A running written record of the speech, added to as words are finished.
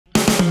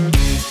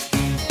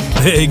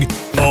Big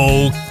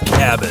Ole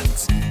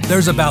Cabins.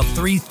 There's about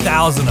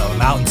 3,000 of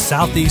them out in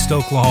southeast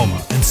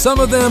Oklahoma, and some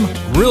of them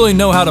really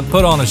know how to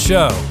put on a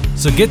show.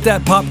 So get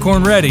that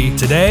popcorn ready.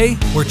 Today,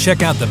 we're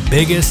checking out the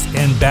biggest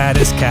and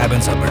baddest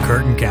cabins of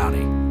McCurtain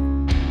County.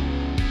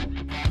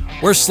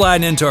 We're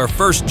sliding into our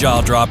first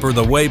jaw dropper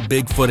the way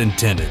Bigfoot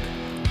intended.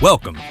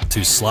 Welcome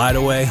to Slide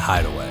Away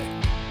Hideaway.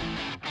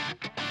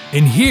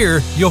 In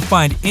here, you'll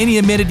find any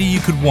amenity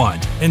you could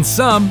want, and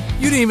some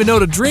you didn't even know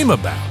to dream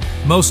about.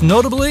 Most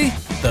notably,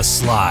 the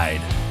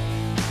slide.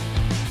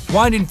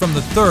 Winding from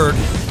the third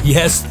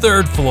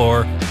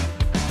floor,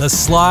 the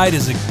slide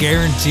is a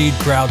guaranteed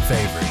crowd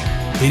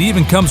favorite. It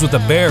even comes with a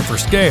bear for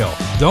scale.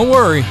 Don't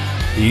worry,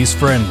 he's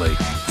friendly.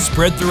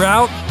 Spread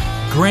throughout,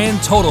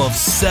 grand total of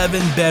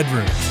 7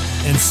 bedrooms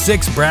and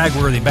 6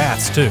 brag-worthy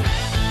baths too.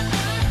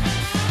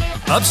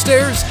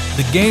 Upstairs,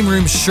 the game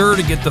room's sure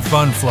to get the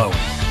fun flowing.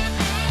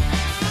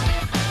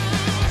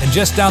 And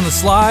just down the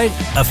slide,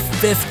 a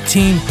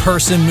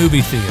 15-person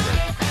movie theater.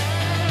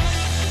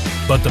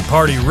 But the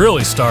party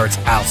really starts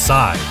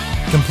outside,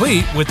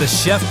 complete with a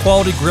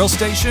chef-quality grill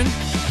station,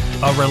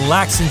 a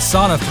relaxing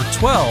sauna for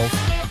 12,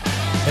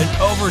 an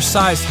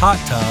oversized hot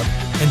tub,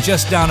 and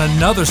just down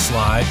another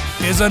slide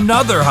is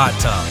another hot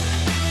tub.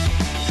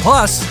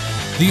 Plus,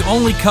 the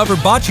only covered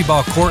bocce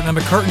ball court in a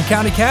McCurtain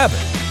County cabin.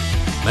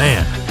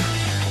 Man,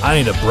 I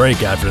need a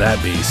break after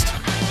that beast.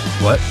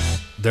 What?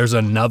 There's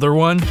another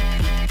one?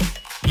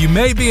 You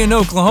may be in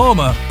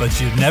Oklahoma, but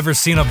you've never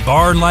seen a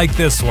barn like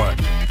this one.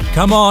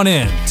 Come on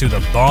in to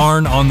the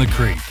barn on the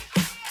creek.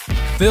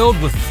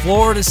 Filled with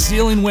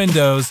floor-to-ceiling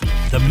windows,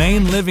 the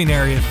main living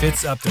area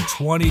fits up to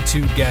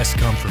 22 guests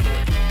comfortably.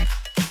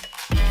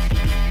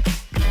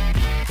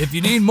 If you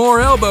need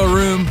more elbow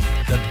room,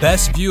 the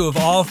best view of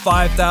all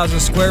 5,000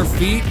 square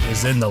feet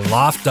is in the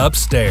loft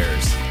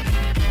upstairs.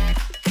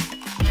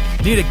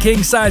 Need a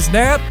king-size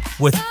nap?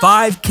 With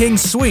 5 king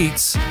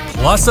suites,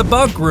 plus a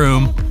bunk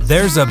room,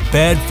 there's a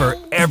bed for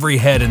every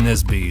head in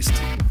this beast.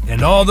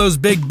 And all those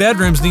big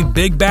bedrooms need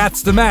big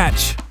baths to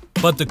match.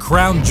 But the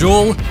crown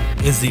jewel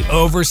is the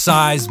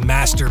oversized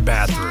master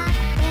bathroom.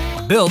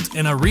 Built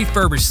in a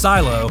refurbished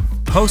silo,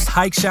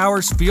 post-hike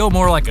showers feel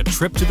more like a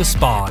trip to the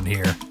spa in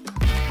here.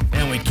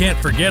 And we can't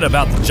forget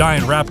about the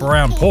giant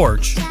wraparound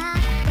porch,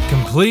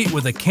 complete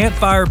with a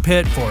campfire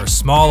pit for a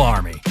small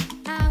army.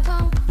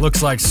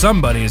 Looks like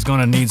somebody is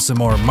gonna need some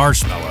more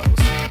marshmallows.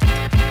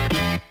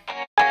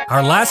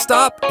 Our last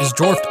stop is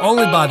dwarfed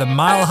only by the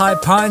mile-high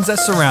pines that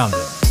surround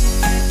it.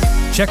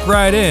 Check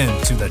right in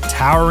to the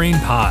towering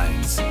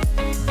pines.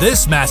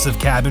 This massive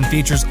cabin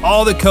features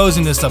all the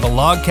coziness of a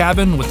log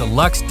cabin with the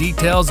luxe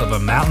details of a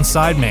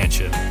mountainside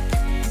mansion.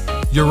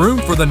 Your room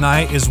for the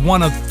night is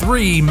one of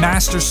 3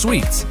 master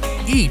suites,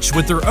 each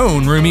with their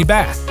own roomy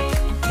bath.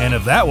 And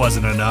if that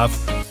wasn't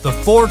enough, the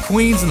 4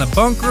 queens in the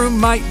bunk room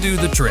might do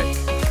the trick.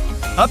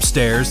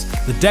 Upstairs,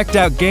 the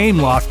decked-out game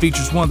loft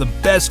features one of the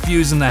best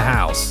views in the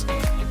house.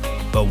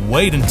 But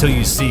wait until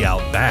you see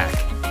out back.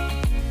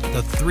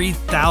 The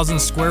 3,000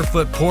 square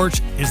foot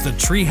porch is the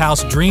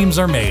treehouse dreams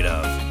are made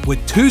of,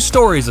 with 2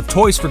 stories of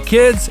toys for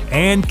kids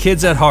and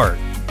kids at heart.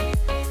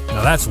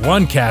 Now that's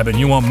one cabin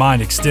you won't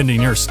mind extending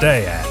your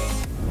stay at.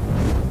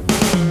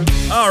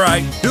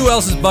 Alright, who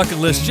else's bucket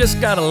list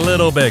just got a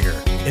little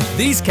bigger? If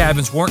these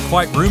cabins weren't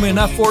quite roomy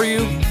enough for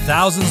you,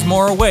 thousands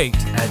more await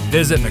at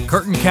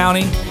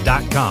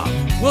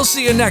visitmccurtaincounty.com. We'll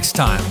see you next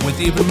time with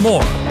even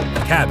more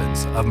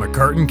Cabins of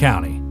McCurtain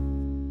County.